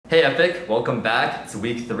Hey Epic, welcome back. It's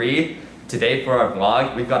week 3. Today for our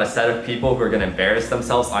vlog, we've got a set of people who are going to embarrass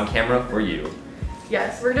themselves on camera for you.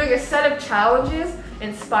 Yes, we're doing a set of challenges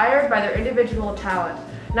inspired by their individual talent.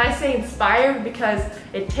 And I say inspired because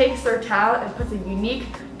it takes their talent and puts a unique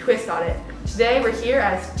twist on it. Today we're here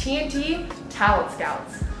as TNT Talent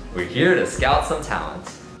Scouts. We're here to scout some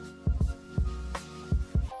talent.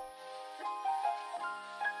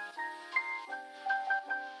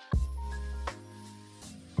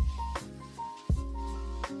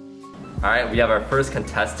 Alright, we have our first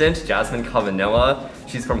contestant, Jasmine Cavanilla.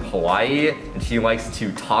 She's from Hawaii, and she likes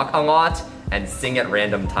to talk a lot and sing at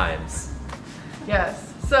random times.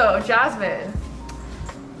 Yes, so Jasmine,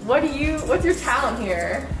 what's your talent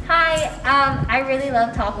here? Hi, I really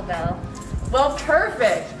love Taco Bell. Well,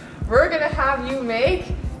 perfect. We're gonna have you make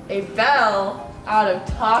a bell out of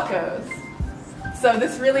tacos. So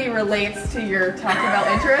this really relates to your Taco Bell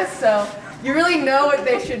interests, so you really know what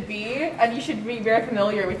they should be, and you should be very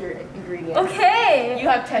familiar with your ingredients. Okay. You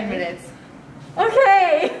have 10 minutes.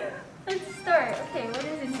 Okay. Let's start. Okay, what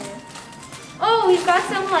is in here? Oh, we've got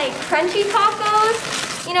some like crunchy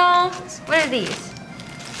tacos. You know, what are these?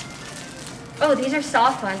 Oh, these are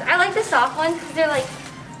soft ones. I like the soft ones because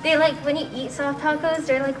they like when you eat soft tacos,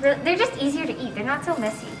 they're just easier to eat. They're not so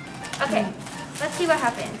messy. Okay, let's see what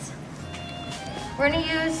happens. We're gonna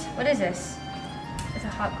use, what is this? It's a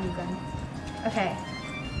hot glue gun. Okay.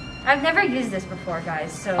 I've never used this before,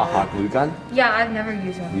 guys, so... A hot glue gun? Yeah, I've never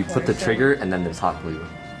used one You before, put the trigger and then there's hot glue.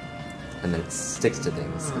 And then it sticks to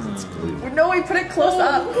things because it's glue. No, we put it close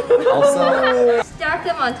up. Also... Stack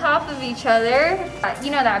them on top of each other.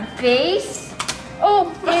 You know that base?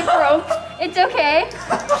 Oh, it broke. It's okay.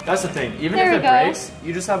 That's the thing. Even There if it we go. breaks,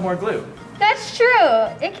 you just have more glue. That's true.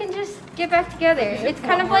 It can just get back together. It's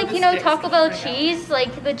kind of like, you know, Taco Bell cheese.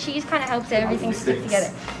 Like, the cheese kind of helps everything stick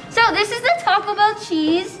together. So this is the Taco Bell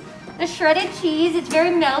cheese, the shredded cheese. It's very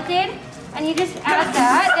melted, and you just add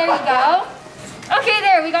that. There you go. Okay,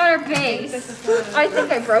 there, we got our base. I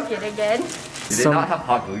think I broke it again. Do they not have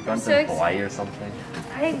hot glue guns in Hawaii or something?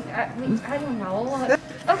 I don't know.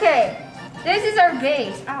 Okay, this is our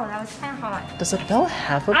base. Oh, that was kind of hot. Does a bell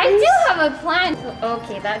have a base? I do have a plan.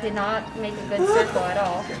 Okay, that did not make a good circle at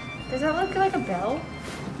all. Does that look like a bell?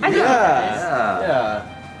 I think it does.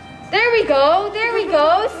 Yeah. There we go. There we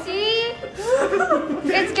go. See?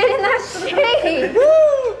 It's getting that shape.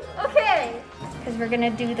 Okay. Because we're going to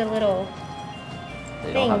do the little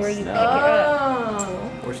thing where you pick it up.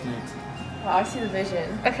 Oh. Or snakes. Wow, I see the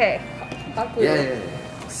vision. Okay. Hot glue. Yeah.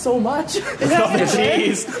 So much. The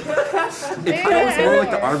cheese. It looks more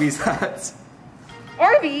like the Arby's hats.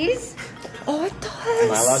 Arby's? Oh, it does.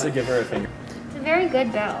 Am I allowed to give her a finger? It's a very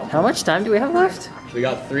good bell. How much time do we have left? We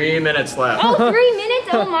got 3 minutes left. Oh, 3 minutes?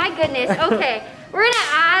 Oh my goodness. Okay. We're going to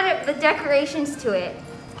add the decorations to it.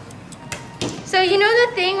 So you know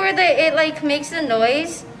the thing where it like makes the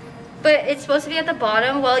noise, but it's supposed to be at the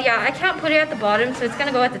bottom? Well, yeah, I can't put it at the bottom, so it's going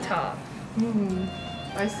to go at the top.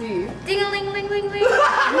 I see. Ding-a-ling-ling-ling-ling.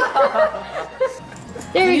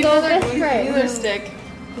 There we go, best friend. Neither stick.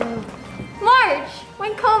 March,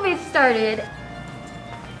 when COVID started.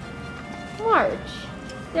 March.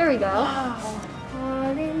 There we go.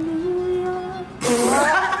 Hallelujah.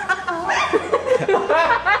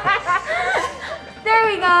 There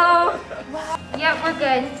we go. Yep, we're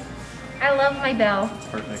good. I love my bell.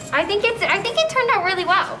 Perfect. I think it turned out really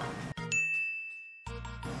well.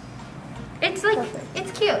 It's like,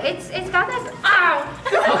 it's cute. It's got that, ow!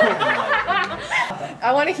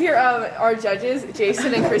 I want to hear our judges,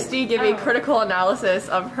 Jason and Christy, give a critical analysis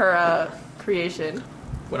of her creation.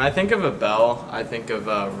 When I think of a bell, I think of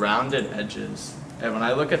rounded edges. And when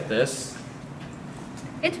I look at this...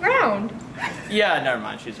 It's round. Yeah, never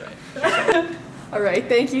mind. She's right. All right,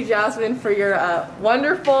 thank you, Jasmine, for your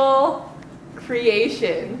wonderful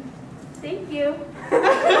creation. Thank you.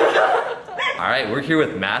 Alright, we're here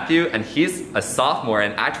with Matthew, and he's a sophomore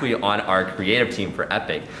and actually on our creative team for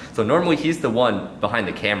Epic. So normally he's the one behind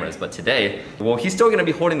the cameras, but today, well, he's still gonna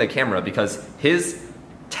be holding the camera because his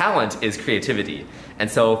talent is creativity. And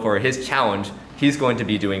so for his challenge, he's going to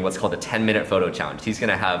be doing what's called a 10-minute photo challenge. He's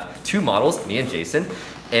gonna have 2 models, me and Jason,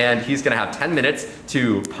 and he's gonna have 10 minutes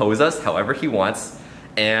to pose us however he wants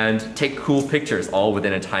and take cool pictures all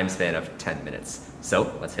within a time span of 10 minutes.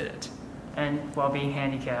 So, let's hit it. And while being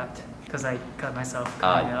handicapped, because I cut myself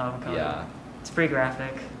cutting an avocado. Yeah. It's pretty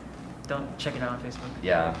graphic. Don't check it out on Facebook.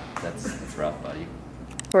 Yeah, that's rough, buddy.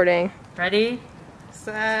 Recording. Ready?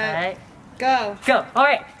 Set. Alright. Go. Go!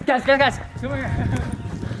 Alright, guys, come here.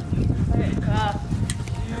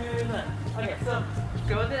 Okay, so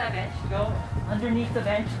go to that bench, go underneath the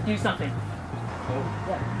bench, do something.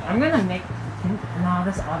 Yeah. I'm gonna make No,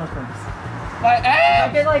 this autofocus.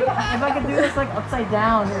 If I could do this like upside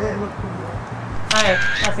down, it would look cool. Alright,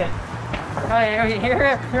 that's good. Alright,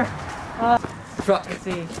 here. Let's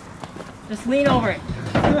see. Just lean over it.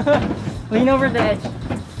 Lean over the edge.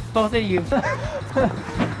 Both of you.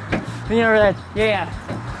 Lean over the edge. Yeah.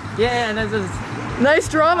 Yeah, and this is... Nice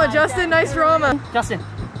drama, Justin. Nice drama. Justin.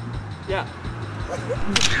 Yeah.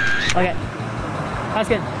 Okay. That's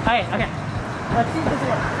good. Alright, okay. Let's see if this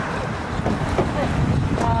works.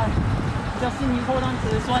 Justin, you hold on to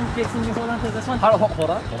this one. Jason, you hold on to this one. Hold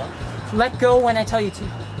on. Let go when I tell you to.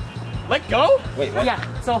 Let go? Wait, what? Yeah,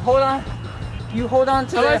 so hold on. You hold on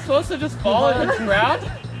to Am I the... supposed to just fall in the ground?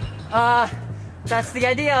 That's the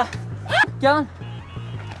idea. Get on.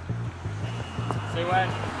 Say when.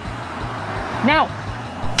 Now!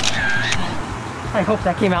 I hope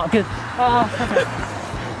that came out good. Okay.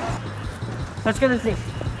 Let's go to see.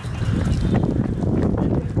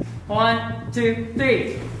 1, 2, 3.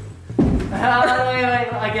 Wait.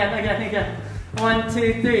 Again. 1,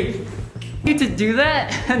 2, 3. You need to do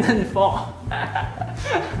that and then fall. Alright.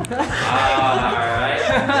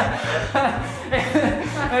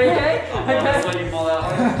 Okay? That's when you fall out.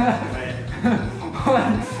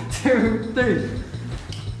 1, 2, 3.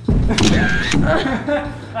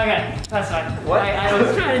 Okay, that's fine. What? I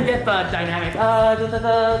was trying to get the dynamic.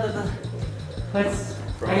 Let's.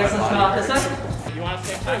 I guess let's go out this way. You want to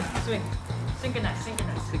stay time? Swing. Synchronize.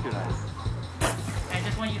 I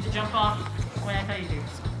just want you to jump off when I tell you to.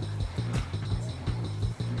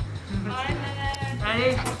 5 minutes.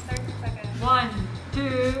 Ready? 30 seconds. 1, 2,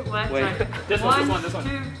 Wait. This one, this one. 2,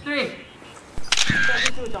 3.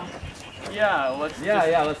 Yeah, let's.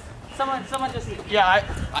 Let's. Someone just. Yeah,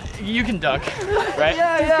 you can dunk, right?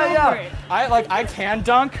 Yeah. I can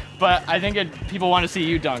dunk, but I think people want to see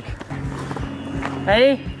you dunk.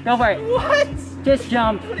 Ready? Go for it. What? Just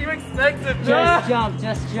jump. What do you expect to do?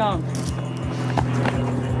 Just jump.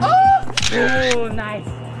 Oh! Oh, nice.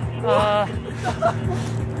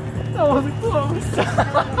 That was close.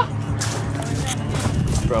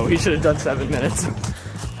 Bro, he should have done 7 minutes.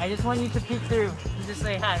 I just want you to peek through and just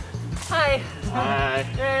say hi. Hi. Hi.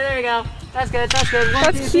 There you go. That's good. One,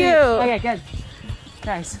 That's 2, 3. cute. Okay, good.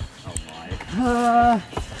 Nice. Oh my.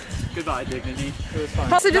 Goodbye, dignity. It was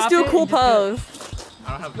fun. Also, just do a cool pose. I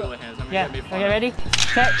don't have really hands. I'm Yeah. gonna be fun. Okay, ready?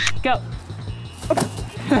 Set, go.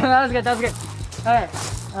 That was good. Alright.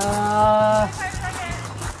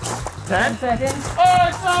 10 seconds. Oh,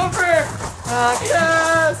 it's over!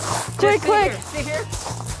 Yes! Quick. Stay here.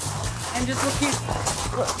 And just look here.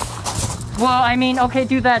 Well, I mean, okay,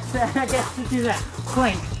 do that. I guess do that.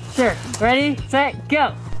 Clink. Sure. Ready, set,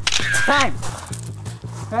 go. Time.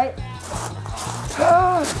 Right?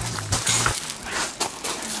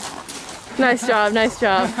 Nice job.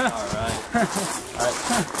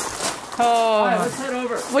 Oh, Let's head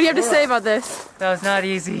over. What do you have to say about this? that was not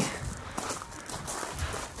easy.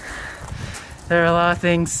 There are a lot of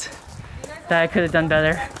things that I could have done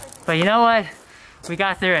better. But you know what? We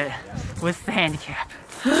got through it with the handicap.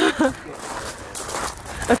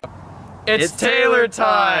 It's Taylor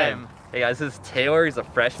time! Hey guys, this is Taylor. He's a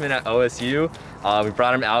freshman at OSU. We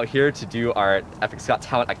brought him out here to do our Epic's Got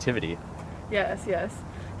Talent activity. Yes.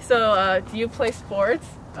 So, do you play sports?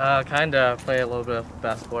 Kinda play a little bit of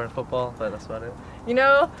basketball and football, but that's about it. You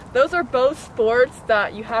know, those are both sports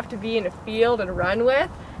that you have to be in a field and run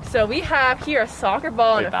with. So we have here a soccer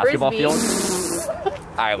ball and a basketball frisbee. field?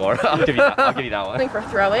 Alright, Laura, I'll give you that one. For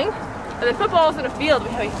throwing. And then football's in a field. We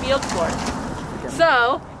have a field sport.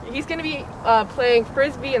 So he's going to be playing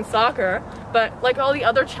frisbee and soccer, but like all the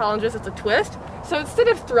other challenges, it's a twist. So instead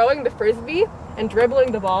of throwing the frisbee and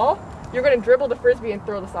dribbling the ball, you're going to dribble the frisbee and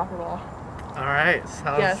throw the soccer ball. Alright,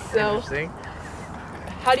 sounds interesting.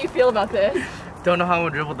 How do you feel about this? Don't know how I'm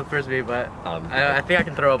gonna dribble the frisbee, but I think I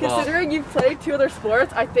can throw a ball. Considering you've played 2 other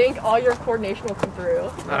sports, I think all your coordination will come through.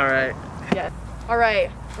 Alright. Yes. All right.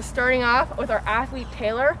 We're starting off with our athlete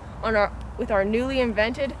Taylor with our newly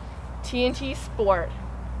invented TNT sport.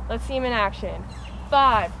 Let's see him in action.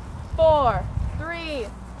 5, 4, 3,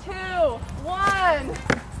 2, 1.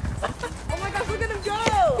 Oh my gosh! Look at him go!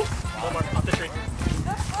 One more, off the tree.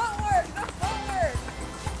 The footwork.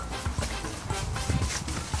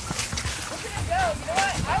 Look at him go. You know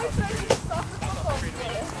what? I was trying to use soccer football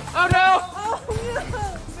today. Oh no! Oh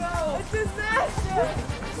no! It's a disaster!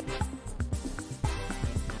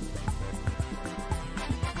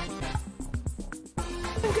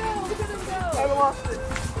 Look at him go! I lost it.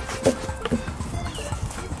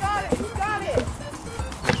 He's got it!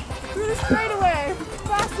 Through the straightaway!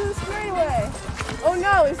 Fast to the straightaway! Oh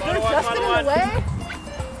no, is there Justin in the way?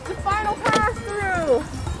 The final pass through!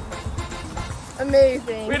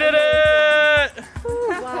 Amazing. We did it!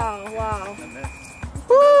 Wow, wow.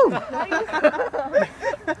 Woo!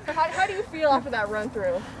 How do you feel after that run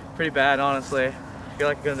through? Pretty bad, honestly. I feel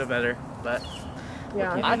like I could have done better, but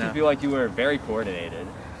Yeah. I actually feel like you were very coordinated.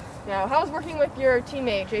 Yeah. How was working with your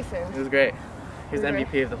teammate, Jason? it was great. He's the Great.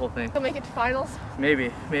 MVP of the whole thing. He'll make it to finals?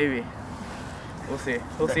 Maybe. We'll see.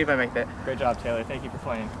 We'll see if I make that. Great job, Taylor. Thank you for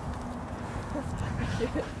playing.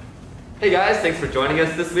 Hey guys, thanks for joining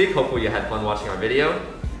us this week. Hopefully you had fun watching our video.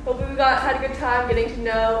 Hopefully we had a good time getting to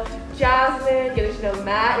know Jasmine, getting to know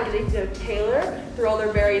Matt, and getting to know Taylor through all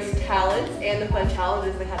their various talents and the fun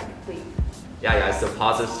challenges they had to complete. Yeah guys, so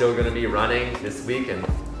pods are still going to be running this week and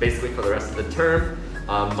basically for the rest of the term.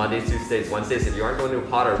 Mondays, Tuesdays, Wednesdays. If you aren't going to a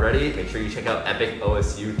pod already, make sure you check out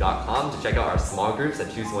epicosu.com to check out our small groups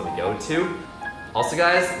and choose one to go to. Also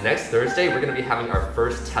guys, next Thursday we're going to be having our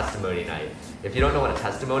first testimony night. If you don't know what a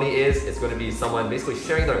testimony is, it's going to be someone basically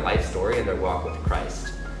sharing their life story and their walk with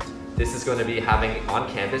Christ. This is going to be having on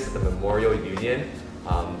campus at the Memorial Union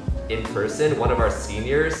in person. One of our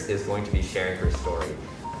seniors is going to be sharing her story.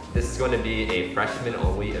 This is going to be a freshman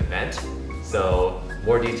only event, so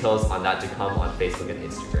more details on that to come on Facebook and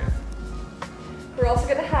Instagram. We're also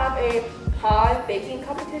going to have a pod baking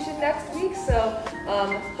competition next week, so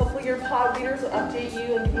hopefully your pod leaders will update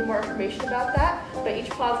you and give you more information about that. But each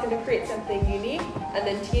pod is going to create something unique, and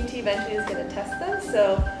then TNT eventually is going to test them.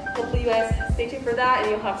 So hopefully you guys stay tuned for that, and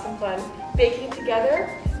you'll have some fun baking together.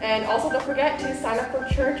 And also don't forget to sign up for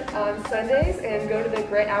church on Sundays and go to the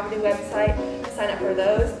Grant Avenue website to sign up for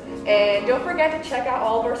those. And don't forget to check out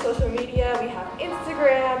all of our social media. We have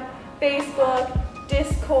Instagram, Facebook,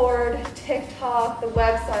 Discord, TikTok, the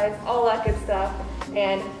websites, all that good stuff.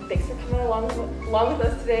 And thanks for coming along with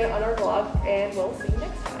us today on our vlog, and we'll see you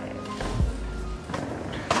next time.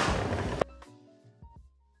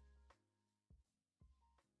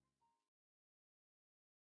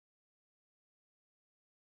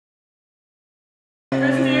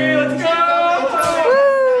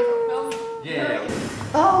 Yeah.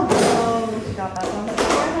 Oh, no, she got that on the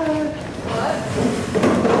forehead.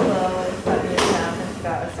 Hello, it's 5 minutes now, and she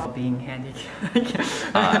got us all being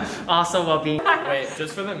handicapped. Also while being... Wait,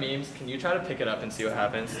 just for the memes, can you try to pick it up and see what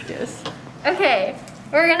happens? Yes. Okay,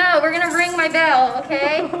 we're gonna ring my bell,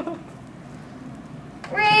 okay?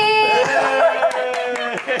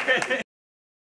 Ring!